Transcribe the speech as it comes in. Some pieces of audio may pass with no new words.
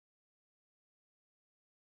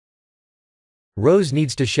Rose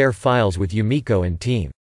needs to share files with Yumiko and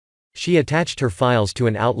team. She attached her files to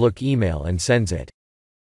an Outlook email and sends it.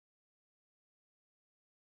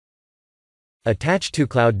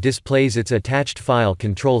 Attach2Cloud displays its attached file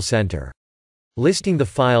control center, listing the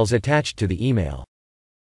files attached to the email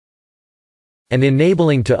and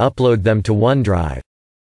enabling to upload them to OneDrive.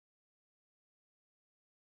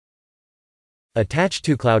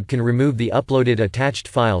 Attach2Cloud can remove the uploaded attached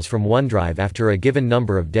files from OneDrive after a given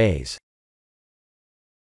number of days.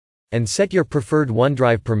 And set your preferred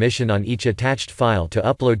OneDrive permission on each attached file to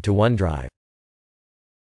upload to OneDrive.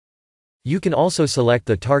 You can also select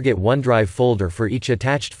the target OneDrive folder for each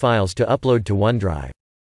attached files to upload to OneDrive.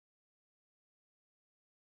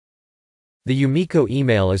 The Yumiko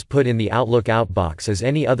email is put in the Outlook outbox as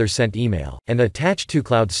any other sent email, and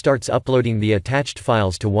Attach2Cloud starts uploading the attached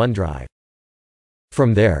files to OneDrive.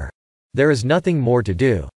 From there is nothing more to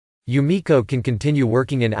do. Yumiko can continue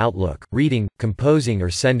working in Outlook, reading, composing or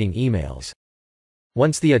sending emails.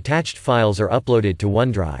 Once the attached files are uploaded to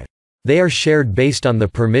OneDrive, they are shared based on the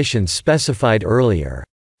permissions specified earlier,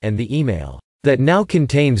 and the email that now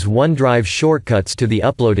contains OneDrive shortcuts to the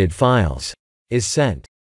uploaded files is sent.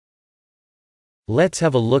 Let's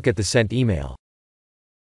have a look at the sent email.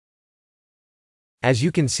 As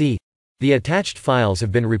you can see, the attached files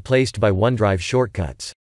have been replaced by OneDrive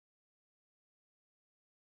shortcuts.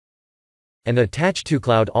 And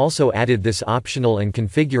Attach2Cloud also added this optional and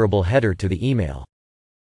configurable header to the email.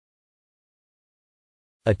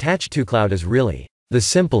 Attach2Cloud is really the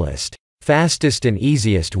simplest, fastest and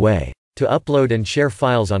easiest way to upload and share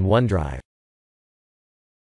files on OneDrive.